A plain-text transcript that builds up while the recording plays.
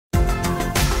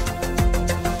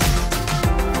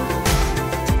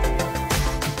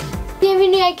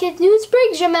Bienvenue à Kid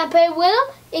Newsbreak, je m'appelle Will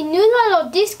et nous allons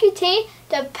discuter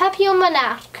de Papillon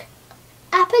Monarque.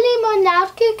 Appelé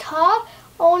Monarque car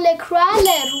on le croit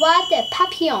le roi des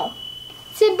papillons.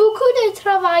 C'est beaucoup de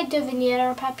travail de devenir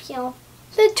un papillon.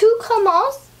 Le tout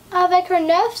commence avec un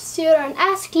œuf sur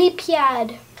un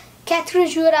asclépiade. 4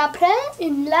 jours après,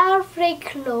 une larve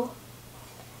éclot.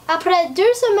 Après 2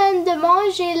 semaines de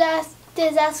manger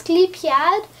des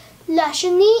asclépiades, la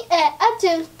chenille est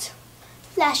adulte.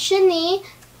 La chenille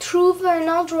trouve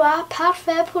un endroit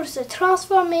parfait pour se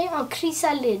transformer en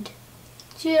chrysalide.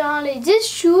 Durant les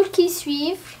 10 jours qui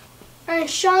suivent, un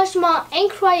changement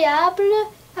incroyable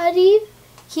arrive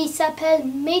qui s'appelle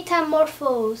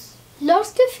métamorphose.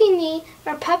 Lorsque fini,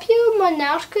 un papillon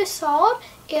monarque sort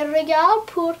et regarde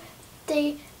pour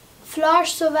des fleurs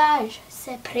sauvages,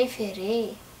 ses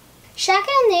préférées. Chaque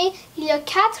année, il y a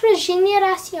 4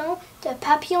 générations de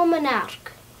papillons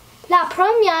monarques. La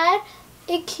première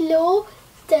éclot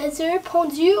des œufs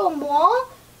pondus au mois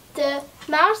de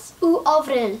mars ou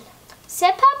avril. Ces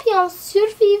papillons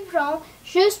survivront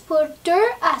juste pour 2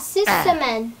 à 6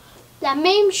 semaines. La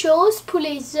même chose pour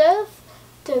les œufs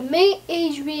de mai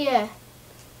et juillet,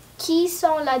 qui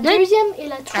sont la 2e et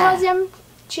la 3e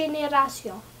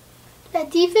génération. La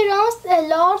différence est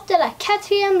lors de la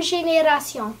 4e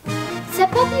génération. Ces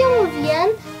papillons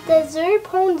viennent des œufs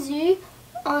pondus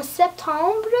en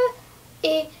septembre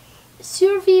et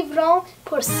survivront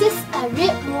pour 6 à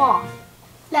 8 mois.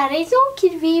 La raison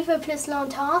qu'ils vivent plus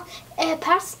longtemps est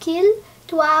parce qu'ils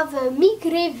doivent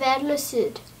migrer vers le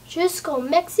sud, jusqu'au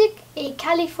Mexique et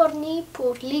Californie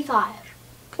pour l'hiver.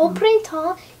 Au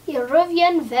printemps, ils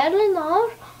reviennent vers le nord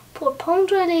pour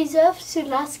pondre les œufs sur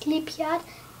l'asclépiade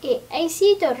et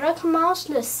ainsi de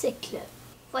recommencer le cycle.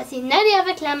 Voici Nelly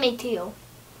avec la météo.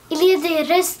 Il y a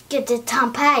des risques de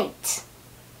tempête.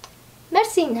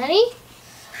 Merci Nelly.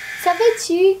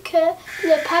 Savais-tu que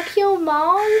le papillon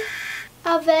mâle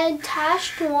avait une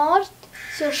tache noire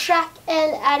sur chaque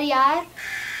aile arrière,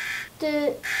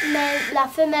 mais la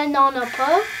femelle n'en a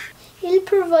pas? Il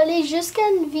peut voler jusqu'à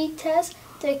une vitesse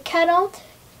de 40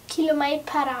 km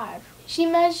par heure.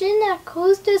 J'imagine à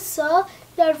cause de ça,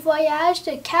 leur voyage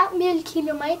de 4000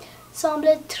 km semble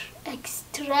être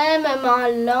extrêmement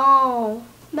long.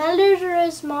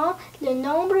 Malheureusement, le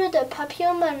nombre de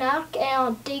papillons monarques est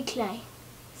en déclin.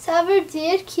 Ça veut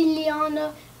dire qu'il y en a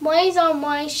moins en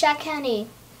moins chaque année.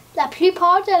 La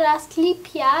plupart de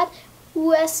l'asclépiade,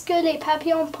 où est-ce que les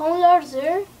papillons pondent leurs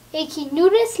œufs et qui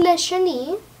nourrissent les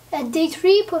chenilles, est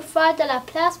détruite pour faire de la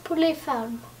place pour les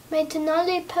fermes. Maintenant,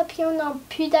 les papillons n'ont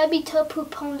plus d'habitat pour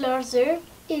pondre leurs œufs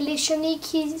et les chenilles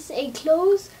qui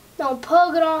éclosent n'ont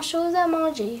pas grand-chose à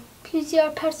manger.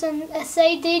 Plusieurs personnes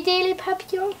essayent d'aider les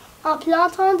papillons en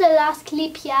plantant de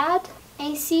l'asclépiade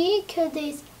ainsi que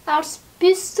des arbustes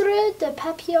de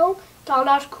papillons dans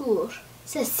leur cour.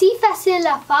 C'est si facile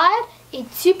à faire et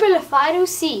tu peux le faire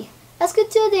aussi. Est-ce que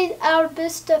tu as des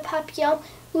arbustes de papillons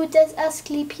ou des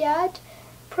asclépiades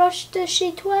proches de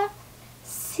chez toi?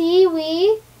 Si oui,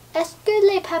 est-ce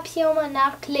que les papillons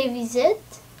monarques les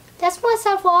visitent? Laisse-moi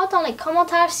savoir dans les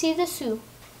commentaires ci-dessous.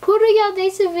 Pour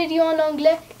regarder cette vidéo en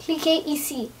anglais, cliquez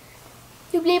ici.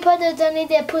 N'oubliez pas de donner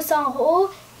des pouces en haut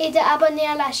et d'abonner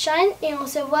à la chaîne et on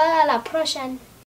se voit à la prochaine.